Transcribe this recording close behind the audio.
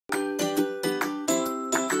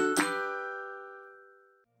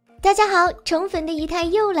大家好，宠粉的仪态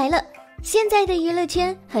又来了。现在的娱乐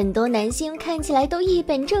圈，很多男星看起来都一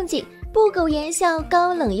本正经，不苟言笑，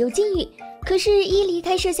高冷又禁欲。可是，一离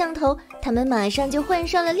开摄像头，他们马上就换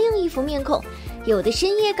上了另一副面孔。有的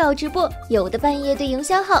深夜搞直播，有的半夜对营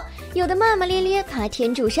销号，有的骂骂咧咧爬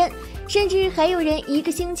天柱山，甚至还有人一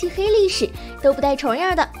个星期黑历史都不带重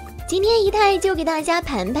样的。今天仪态就给大家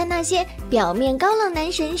盘盘那些表面高冷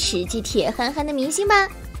男神，实际铁憨憨的明星吧。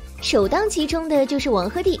首当其冲的就是王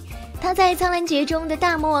鹤棣，他在《苍兰诀》中的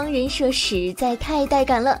大魔王人设实在太带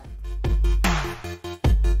感了。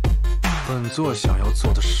本作想要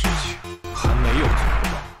做的事情还没有做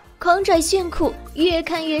到，狂拽炫酷，越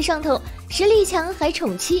看越上头，实力强还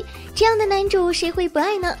宠妻，这样的男主谁会不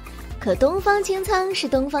爱呢？可东方青苍是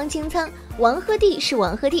东方青苍，王鹤棣是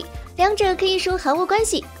王鹤棣，两者可以说毫无关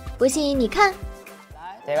系。不信你看，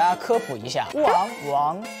来给大家科普一下，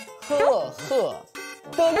王鹤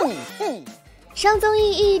棣上综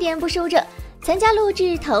艺一点不收着，参加录制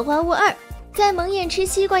《桃花坞2》，在蒙眼吃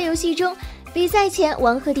西瓜游戏中，比赛前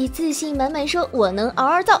王鹤棣自信满满说我能嗷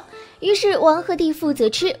嗷造，于是王鹤棣负责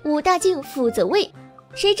吃，武大靖负责喂。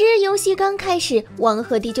谁知游戏刚开始，王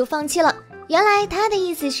鹤棣就放弃了，原来他的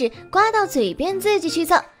意思是刮到嘴边自己去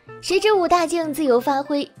造，谁知武大靖自由发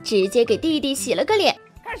挥，直接给弟弟洗了个脸。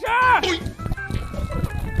开始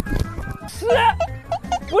死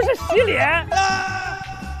不是洗脸，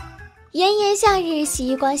炎炎夏日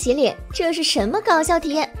西瓜洗脸，这是什么搞笑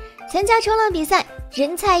体验？参加冲浪比赛，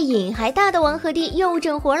人菜瘾还大的王鹤棣又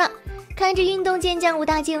整活了。看着运动健将武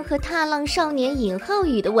大靖和踏浪少年尹浩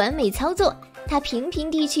宇的完美操作，他频频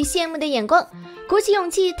地去羡慕的眼光，鼓起勇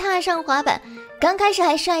气踏上滑板。刚开始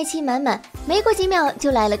还帅气满满，没过几秒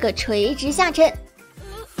就来了个垂直下沉。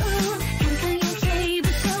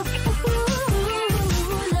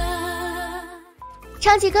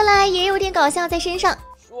唱起歌来也有点搞笑在身上。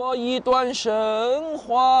说一段神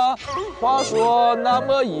话，话说那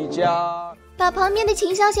么一家，把旁边的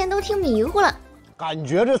秦霄贤都听迷糊了。感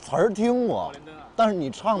觉这词儿听过，但是你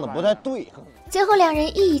唱的不太对。最后两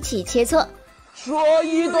人一起切磋。说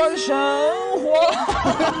一段神话。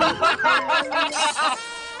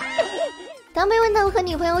当被问到和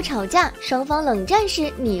女朋友吵架，双方冷战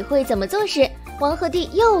时你会怎么做时，王鹤棣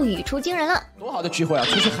又语出惊人了。多好的聚会啊，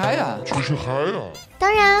出去嗨啊，出去嗨啊！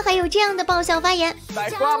当然还有这样的爆笑发言：傻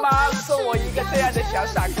瓜吗？送我一个这样的小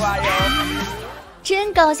傻瓜哟！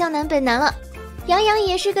真搞笑男本男了。杨洋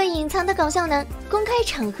也是个隐藏的搞笑男，公开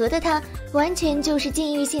场合的他完全就是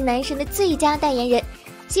禁欲系男神的最佳代言人。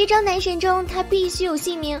西装男神中他必须有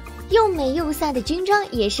姓名，又美又飒的军装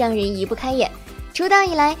也是让人移不开眼。出道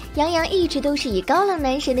以来，杨洋一直都是以高冷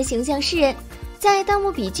男神的形象示人。在《盗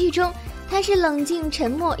墓笔记》中，他是冷静沉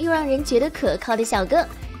默又让人觉得可靠的小哥。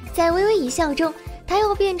在《微微一笑》中，他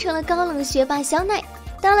又变成了高冷学霸肖奈。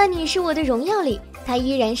到了《你是我的荣耀》里，他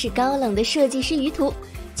依然是高冷的设计师于途。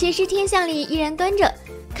且是天下里依然端着，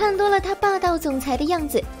看多了他霸道总裁的样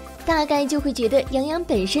子，大概就会觉得杨洋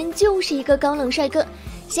本身就是一个高冷帅哥，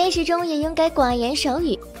现实中也应该寡言少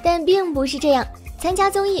语，但并不是这样。参加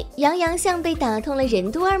综艺，杨洋像被打通了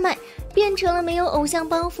任督二脉，变成了没有偶像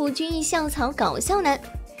包袱、军艺校草搞笑男。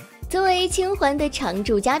作为清环的常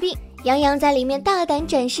驻嘉宾，杨洋在里面大胆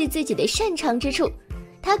展示自己的擅长之处。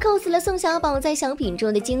他 cos 了宋小宝在小品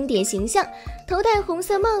中的经典形象，头戴红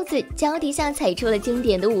色帽子，脚底下踩出了经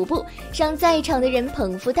典的舞步，让在场的人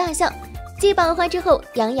捧腹大笑。继宝花之后，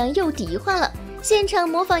杨洋又迪化了，现场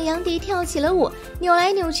模仿杨迪跳起了舞，扭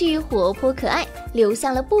来扭去，活泼可爱，留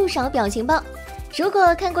下了不少表情包。如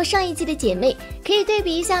果看过上一季的姐妹，可以对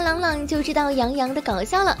比一下朗朗，就知道杨洋的搞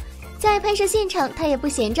笑了。在拍摄现场，他也不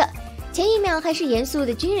闲着，前一秒还是严肃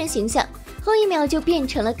的军人形象，后一秒就变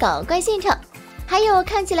成了搞怪现场。还有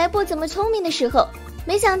看起来不怎么聪明的时候，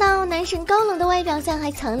没想到男神高冷的外表下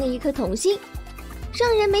还藏了一颗童心。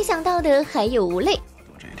让人没想到的还有吴磊。就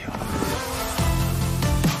这条，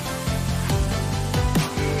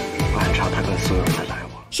我很查他跟所有人的来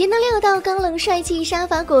往。谁能料到高冷帅气、杀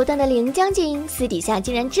伐果断的临江景私底下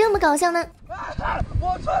竟然这么搞笑呢？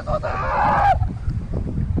我穿错的。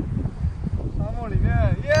沙漠里面，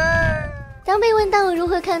耶！当被问到如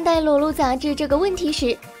何看待裸露杂志这个问题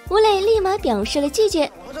时，吴磊立马表示了拒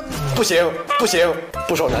绝。不行，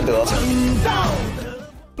不守难得。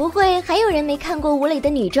不会还有人没看过吴磊的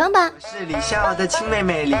女装吧？是李逍遥的亲妹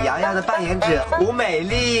妹李瑶瑶的扮演者吴美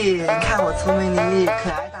丽，看我聪明伶俐，可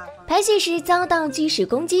爱大方。拍戏时遭到居室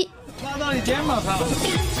攻击，拉到你肩膀上。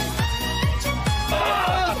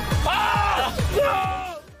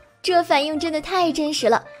这反应真的太真实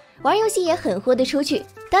了。玩游戏也很豁得出去。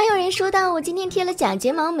当有人说到我今天贴了假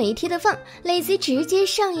睫毛没贴的放，磊子直接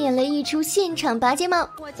上演了一出现场拔睫毛。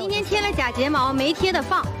我今天贴了假睫毛没贴的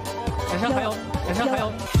放。脸上还有。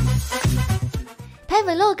拍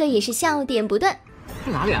vlog 也是笑点不断。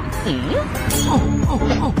去哪里啊？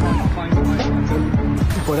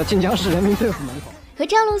我在晋江市人民政府门口。和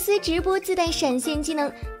赵露思直播自带闪现技能，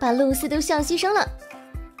把露丝都笑牺牲了。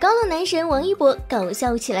高冷男神王一博搞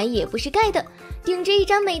笑起来也不是盖的，顶着一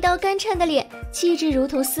张美到干颤的脸，气质如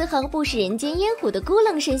同丝毫不食人间烟火的孤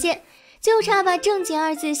冷神仙，就差把正经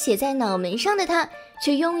2字写在脑门上的他，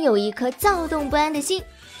却拥有一颗躁动不安的心。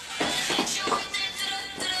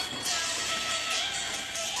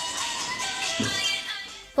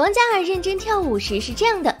王嘉尔认真跳舞时是这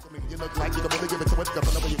样的，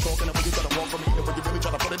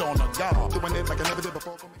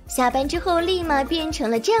下班之后立马变成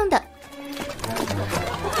了这样的。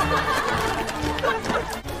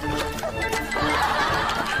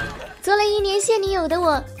做了1年现女友的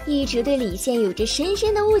我，一直对李现有着深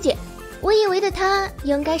深的误解，我以为的他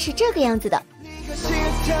应该是这个样子的。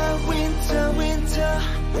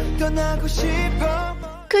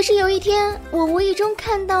可是有一天，我无意中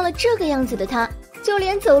看到了这个样子的他，就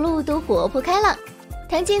连走路都活泼开了。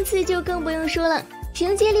谭健次就更不用说了，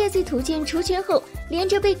凭借《猎罪图鉴》出圈后，连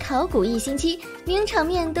着被考古1星期，名场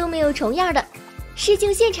面都没有重样的。试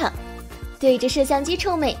镜现场，对着摄像机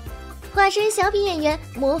臭美，化身小品演员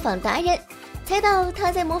模仿达人，猜到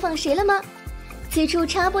他在模仿谁了吗？此处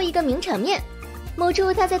插播一个名场面，某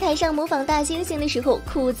处他在台上模仿大猩猩的时候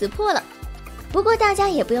裤子破了。不过大家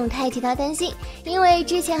也不用太替他担心，因为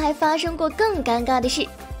之前还发生过更尴尬的事。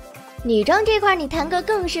女装这块你谭哥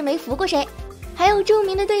更是没服过谁，还有著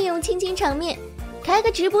名的队友亲亲场面，开个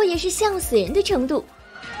直播也是笑死人的程度。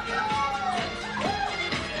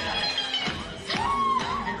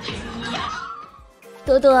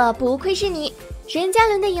多多不愧是你，任嘉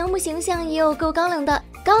伦的荧幕形象也有够高冷的，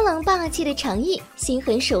高冷霸气的常毅，心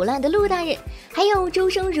狠手辣的陆大人，还有周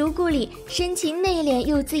生如故里深情内敛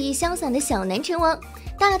又恣意潇洒的小南陈王，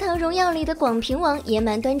大唐荣耀里的广平王野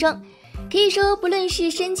蛮端庄。可以说不论是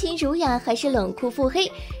深情儒雅还是冷酷腹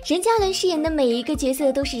黑，任嘉伦饰演的每一个角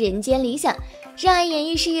色都是人间理想，热爱演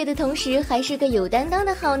艺事业的同时还是个有担当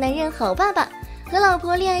的好男人好爸爸。和老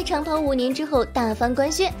婆恋爱长跑5年之后大方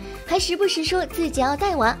官宣，还时不时说自己要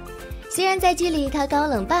带娃。虽然在剧里他高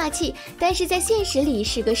冷霸气，但是在现实里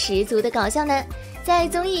是个十足的搞笑男。在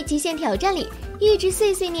综艺极限挑战里一直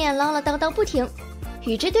碎碎念唠唠叨叨不停。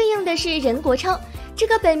与之对应的是任国超，这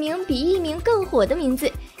个本名比艺名更火的名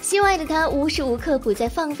字，戏外的他无时无刻不在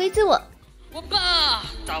放飞自我。我爸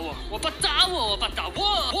打我，我爸打我，我爸打我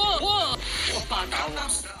爸打我。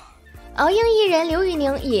敖英艺人刘宇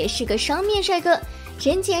宁也是个双面帅哥，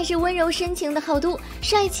人前是温柔深情的好都，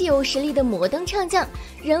帅气有实力的摩登唱将，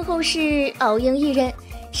人后是敖英艺人，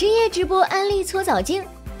深夜直播安利搓澡巾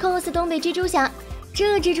cos 东北蜘蛛侠。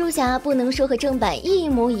这蜘蛛侠不能说和正版一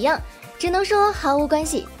模一样，只能说毫无关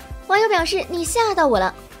系。网友表示你吓到我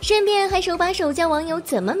了，顺便还手把手教网友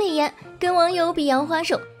怎么美颜，跟网友比摇花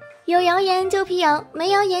手，有谣言就辟谣，没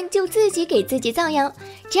谣言就自己给自己造谣，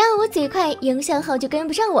只要我嘴快，营销号就跟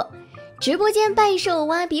不上我。直播间拜寿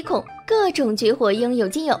挖鼻孔，各种绝活应有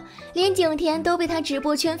尽有，连景甜都被他直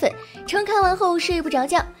播圈粉，称看完后睡不着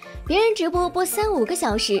觉。别人直播播3-5个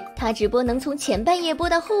小时，他直播能从前半夜播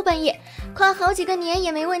到后半夜，跨好几个年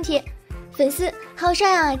也没问题。粉丝好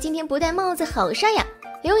帅啊，今天不戴帽子好帅呀。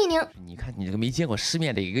刘宇宁，你看你这个没见过世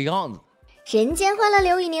面的一个样子。人间欢乐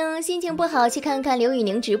刘宇宁，心情不好去看看刘宇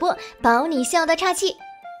宁直播，保你笑到岔气。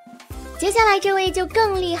接下来这位就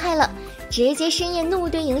更厉害了，直接深夜怒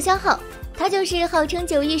怼营销号，他就是号称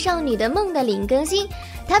9亿少女的梦的林更新。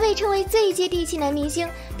他被称为最接地气男明星，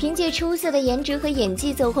凭借出色的颜值和演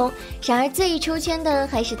技走红。然而最出圈的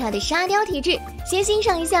还是他的沙雕体质。先欣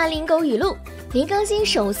赏一下林狗语录：林更新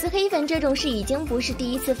手撕黑粉这种事已经不是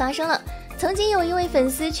第一次发生了。曾经有一位粉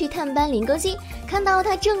丝去探班林更新，看到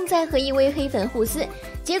他正在和一位黑粉互撕，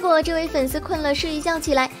结果这位粉丝困了睡一觉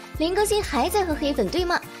起来，林更新还在和黑粉对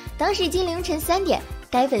骂。当时已经凌晨3点，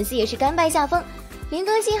该粉丝也是甘拜下风。林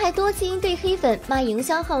更新还多次因对黑粉骂营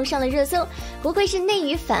销号上了热搜，不愧是内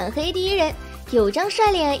娱反黑第一人，有张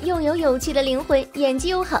帅脸又有有趣的灵魂，演技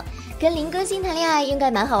又好，跟林更新谈恋爱应该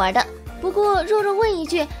蛮好玩的。不过弱弱问一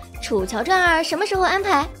句，楚乔传2什么时候安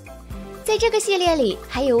排？在这个系列里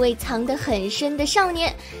还有位藏得很深的少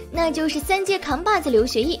年，那就是3届扛把子刘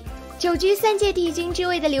学义。久居3届帝君之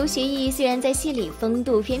位的刘学义，虽然在戏里风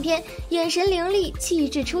度翩翩，眼神凌厉，气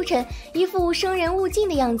质出尘，一副生人勿近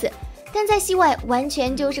的样子，但在戏外完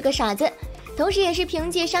全就是个傻子，同时也是凭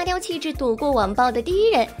借沙雕气质躲过网暴的第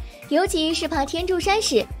一人。尤其是爬天柱山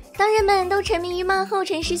时，当人们都沉迷于骂后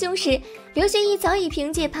尘师兄时，刘学义早已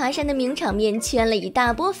凭借爬山的名场面圈了一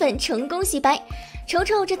大波粉，成功洗白。瞅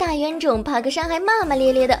瞅这大冤种，爬个山还骂骂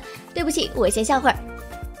咧咧的，对不起，我先笑会儿。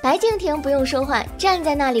白敬亭不用说话，站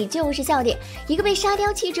在那里就是笑点，一个被沙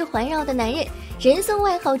雕气质环绕的男人，人送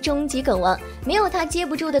外号终极梗王，没有他接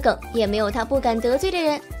不住的梗，也没有他不敢得罪的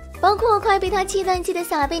人，包括快被他气断气的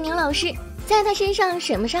撒贝宁老师，在他身上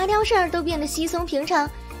什么沙雕事儿都变得稀松平常。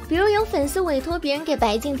比如有粉丝委托别人给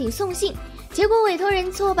白敬亭送信，结果委托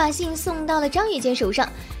人错把信送到了张卫健手上，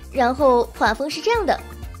然后画风是这样的，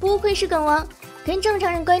不愧是梗王，跟正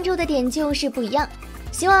常人关注的点就是不一样，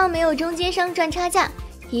希望没有中间商赚差价，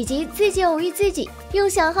以及自己偶遇自己，用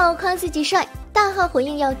小号夸自己帅，大号回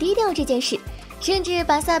应要低调这件事，甚至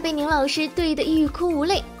把撒贝宁老师对得欲哭无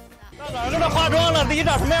泪。到哪儿都得化妆了，自己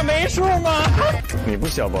长什么样没数吗？你不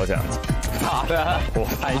需要保险了。好的，我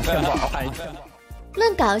拍天宝，拍天宝。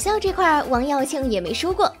论搞笑这块，王耀庆也没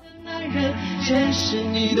输过。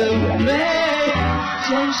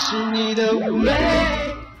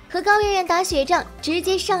和高圆圆打雪仗，直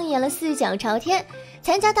接上演了四脚朝天。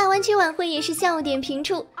参加大湾区晚会也是笑点频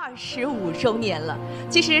出。25周年了，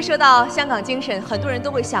其实说到香港精神，很多人都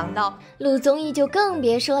会想到录综艺，就更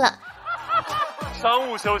别说了。商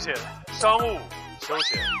务休闲，商务休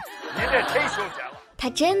闲，您这忒休闲了。他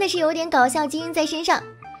真的是有点搞笑基因在身上。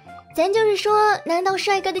咱就是说，难道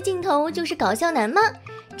帅哥的镜头就是搞笑男吗？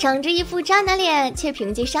长着一副渣男脸，却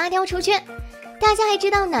凭借沙雕出圈。大家还知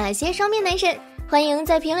道哪些双面男神？欢迎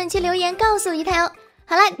在评论区留言告诉姨太哦。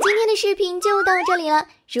好了，今天的视频就到这里了。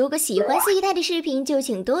如果喜欢四姨太的视频，就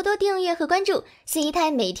请多多订阅和关注，四姨太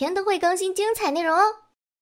每天都会更新精彩内容哦。